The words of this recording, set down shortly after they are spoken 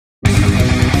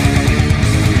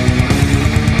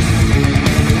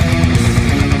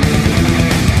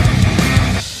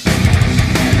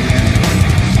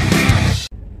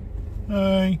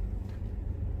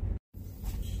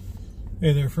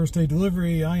Hey there, first day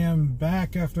delivery. I am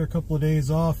back after a couple of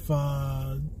days off.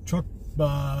 Truck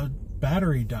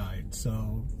battery died,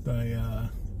 so I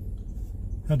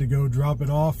had to go drop it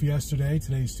off yesterday.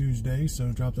 Today's Tuesday,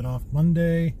 so dropped it off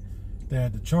Monday. They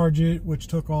had to charge it, which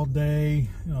took all day.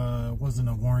 It wasn't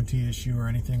a warranty issue or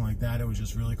anything like that. It was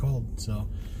just really cold. So,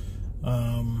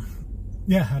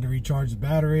 yeah, had to recharge the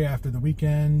battery after the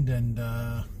weekend, and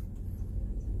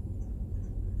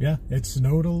yeah, it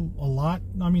snowed a lot.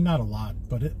 I mean, not a lot,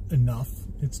 but enough.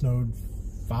 It snowed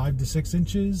 5 to 6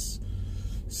 inches.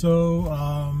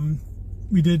 So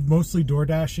we did mostly door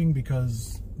dashing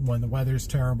because when the weather's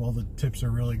terrible, the tips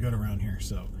are really good around here.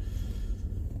 So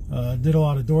did a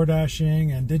lot of door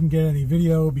dashing and didn't get any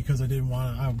video because I didn't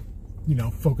want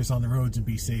to, focus on the roads and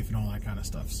be safe and all that kind of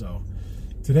stuff. So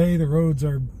today the roads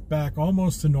are back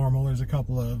almost to normal. There's a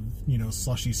couple of,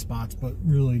 slushy spots, but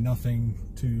really nothing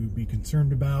to be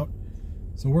concerned about.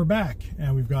 So we're back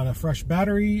and we've got a fresh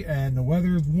battery and the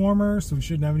weather's warmer, so we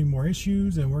shouldn't have any more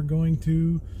issues, and we're going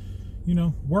to,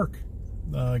 work.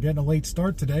 Getting a late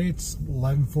start today. It's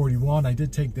 11:41. I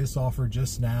did take this offer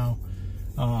just now.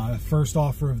 First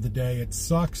offer of the day. It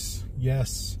sucks.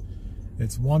 Yes.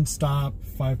 It's one stop,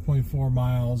 5.4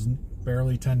 miles,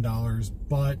 barely $10,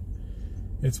 but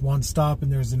it's one stop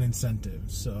and there's an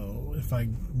incentive. So if I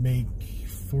make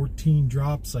 14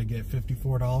 drops, I get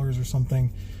 $54 or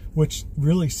something, which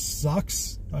really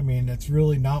sucks. I mean, it's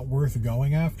really not worth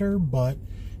going after, but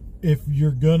if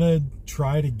you're gonna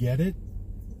try to get it,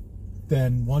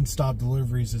 then one-stop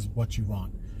deliveries is what you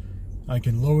want. I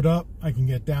can load up, I can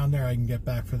get down there, I can get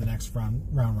back for the next round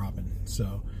robin.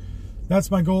 So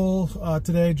that's my goal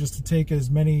today, just to take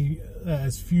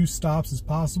as few stops as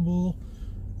possible.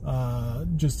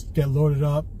 Just get loaded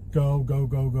up, go.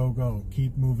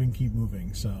 Keep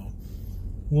moving. So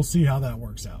we'll see how that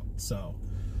works out. So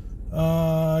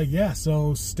yeah,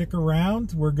 so stick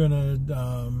around. We're gonna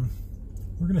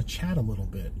chat a little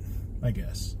bit, I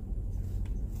guess.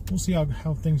 We'll see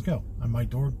how things go. I might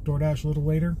DoorDash a little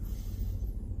later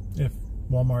if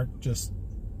Walmart just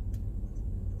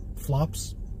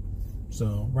flops.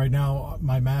 So right now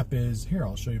my map is here.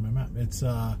 I'll show you my map.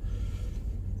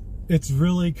 It's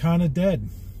really kind of dead.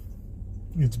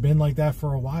 It's been like that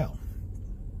for a while.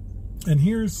 And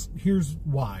here's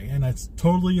why. And it's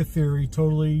totally a theory,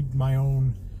 totally my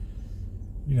own,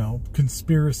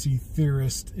 conspiracy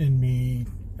theorist in me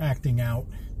acting out.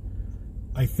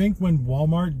 I think when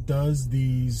Walmart does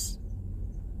these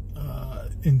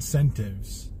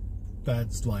incentives,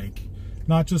 that's like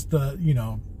not just the,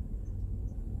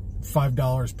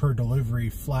 $5 per delivery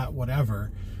flat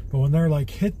whatever, but when they're like,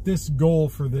 hit this goal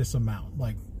for this amount,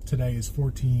 like today is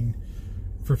 14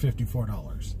 for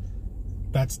 $54.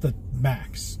 That's the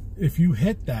max. If you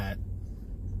hit that,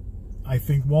 I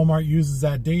think Walmart uses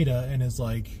that data and is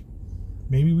like,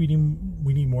 maybe we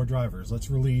need more drivers. Let's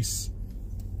release,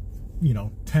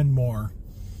 10 more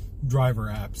driver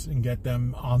apps and get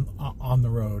them on the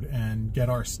road and get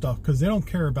our stuff, because they don't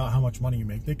care about how much money you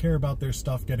make. They care about their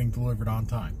stuff getting delivered on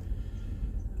time.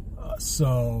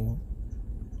 So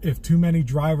if too many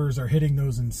drivers are hitting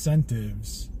those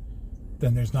incentives,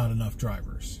 then there's not enough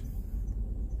drivers.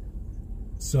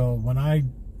 So when I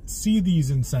see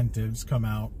these incentives come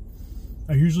out,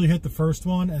 I usually hit the first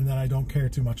one, and then I don't care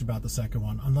too much about the second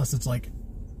one, unless it's like,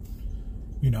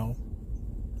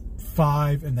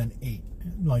 5 and then 8.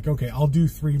 Like, okay, I'll do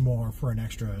 3 more for an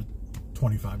extra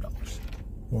 $25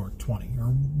 or 20 or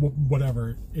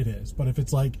whatever it is. But if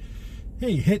it's like,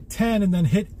 hey, hit 10 and then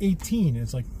hit 18,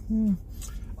 it's like,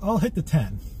 I'll hit the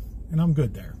 10 and I'm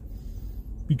good there.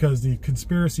 Because the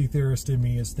conspiracy theorist in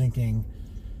me is thinking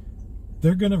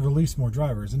they're going to release more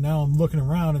drivers. And now I'm looking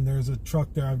around and there's a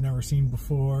truck there I've never seen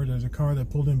before. There's a car that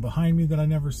pulled in behind me that I've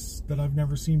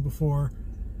never seen before.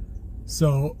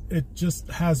 So it just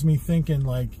has me thinking,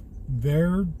 like,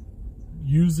 they're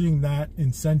using that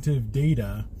incentive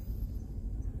data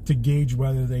to gauge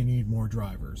whether they need more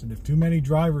drivers. And if too many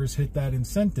drivers hit that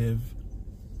incentive,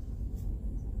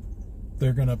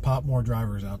 they're going to pop more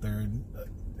drivers out there. And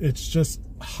it's just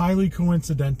highly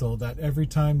coincidental that every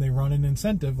time they run an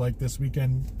incentive, like this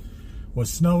weekend was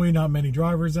snowy, not many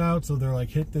drivers out, so they're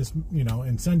like, hit this,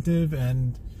 incentive,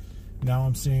 and now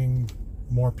I'm seeing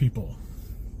more people.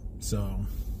 So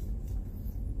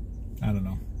I don't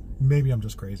know. Maybe I'm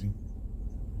just crazy.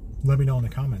 Let me know in the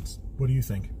comments. What do you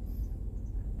think?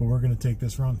 But we're going to take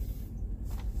this run.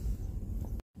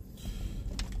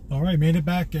 All right, made it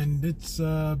back, and it's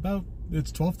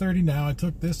 12:30 now. I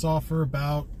took this offer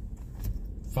about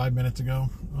 5 minutes ago,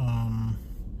 and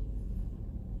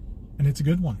it's a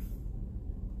good one.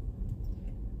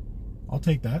 I'll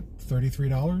take that.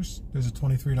 $33. There's a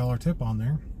 $23 tip on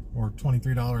there. or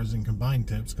 $23 in combined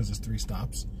tips because it's 3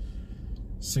 stops.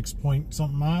 6 point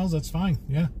something miles, that's fine.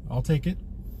 Yeah, I'll take it.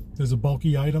 There's a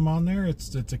bulky item on there.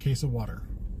 It's a case of water.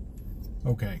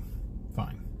 Okay,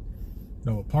 fine.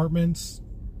 No apartments,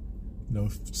 no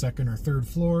second or third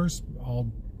floors.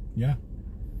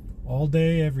 All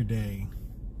day, every day.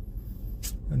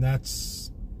 And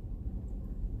that's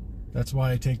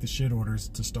why I take the shit orders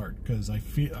to start, because I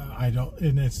feel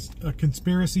and it's a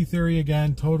conspiracy theory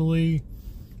again, totally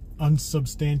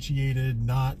unsubstantiated,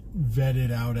 not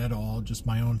vetted out at all, just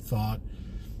my own thought.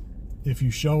 If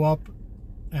you show up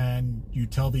and you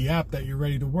tell the app that you're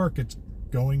ready to work, it's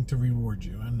going to reward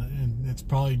you, and it's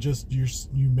probably just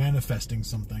you manifesting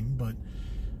something. But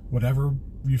whatever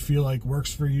you feel like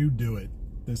works for you, do it.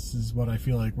 This is what I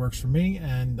feel like works for me,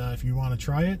 and if you want to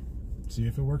try it, see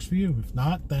if it works for you. If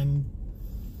not, then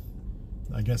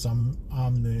I guess I'm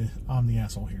the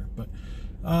asshole here. But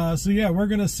so yeah, we're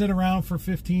gonna sit around for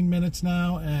 15 minutes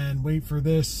now and wait for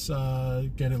this,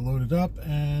 get it loaded up,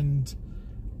 and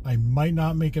I might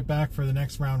not make it back for the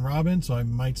next round robin, so I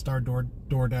might start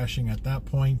door dashing at that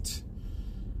point,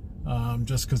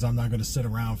 just because I'm not going to sit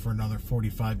around for another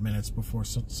 45 minutes before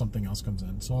something else comes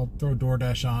in. So I'll throw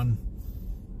DoorDash on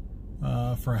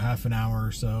for a half an hour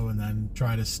or so, and then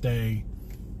try to stay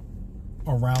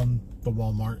around the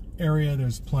Walmart area.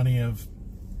 There's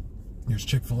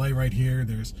Chick-fil-A right here.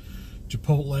 There's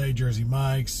Chipotle, Jersey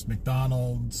Mike's,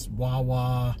 McDonald's,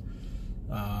 Wawa.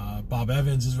 Bob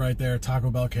Evans is right there,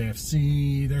 Taco Bell,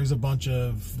 KFC. There's a bunch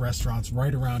of restaurants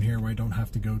right around here where I don't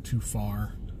have to go too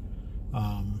far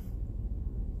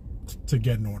to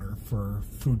get an order for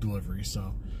food delivery.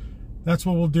 So that's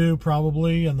what we'll do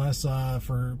probably, unless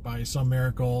by some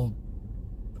miracle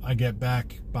I get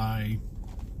back by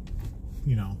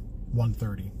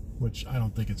 1:30, which I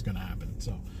don't think it's gonna happen.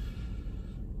 So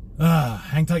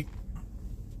hang tight.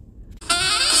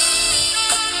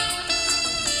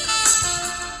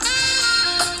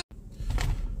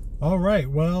 All right,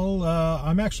 well,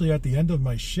 I'm actually at the end of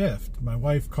my shift. My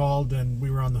wife called and we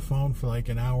were on the phone for like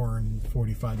an hour and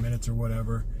 45 minutes or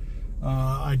whatever.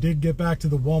 I did get back to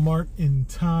the Walmart in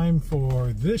time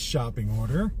for this shopping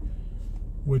order,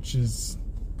 which is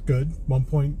good.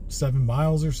 1.7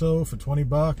 miles or so for 20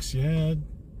 bucks. Yeah,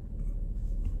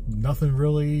 nothing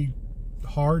really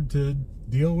hard to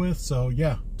deal with. So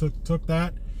yeah, took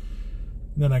that.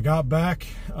 And then I got back,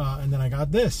 and then I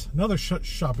got this, another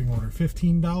shopping order,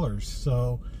 $15.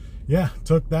 So, yeah,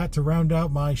 took that to round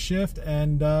out my shift,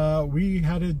 and we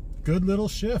had a good little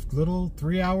shift, little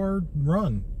 3-hour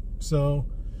run. So,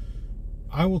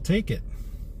 I will take it.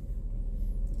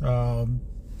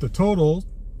 The total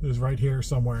is right here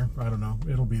somewhere. I don't know.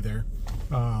 It'll be there.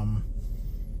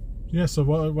 Yeah, so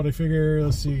what I figure,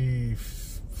 let's see,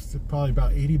 probably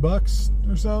about 80 bucks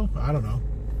or so. I don't know.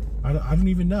 I don't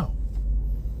even know.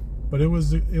 But it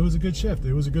was a good shift.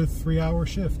 It was a good 3-hour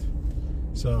shift.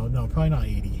 So no, probably not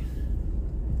 80.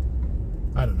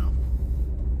 I don't know.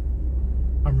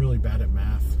 I'm really bad at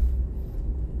math,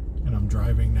 and I'm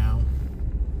driving now.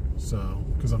 So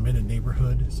because I'm in a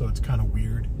neighborhood, so it's kind of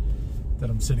weird that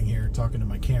I'm sitting here talking to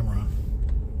my camera,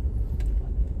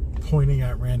 pointing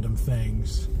at random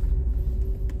things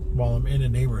while I'm in a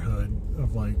neighborhood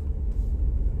of like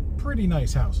pretty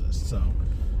nice houses. So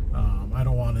I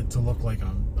don't want it to look like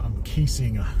I'm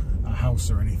casing a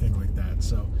house or anything like that.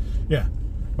 So yeah,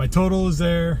 my total is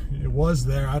there. It was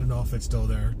there. I don't know if it's still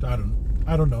there. I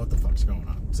don't know what the fuck's going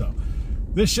on. So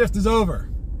this shift is over.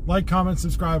 Like, comment,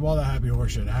 subscribe, all that happy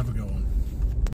horse shit. Have a good one.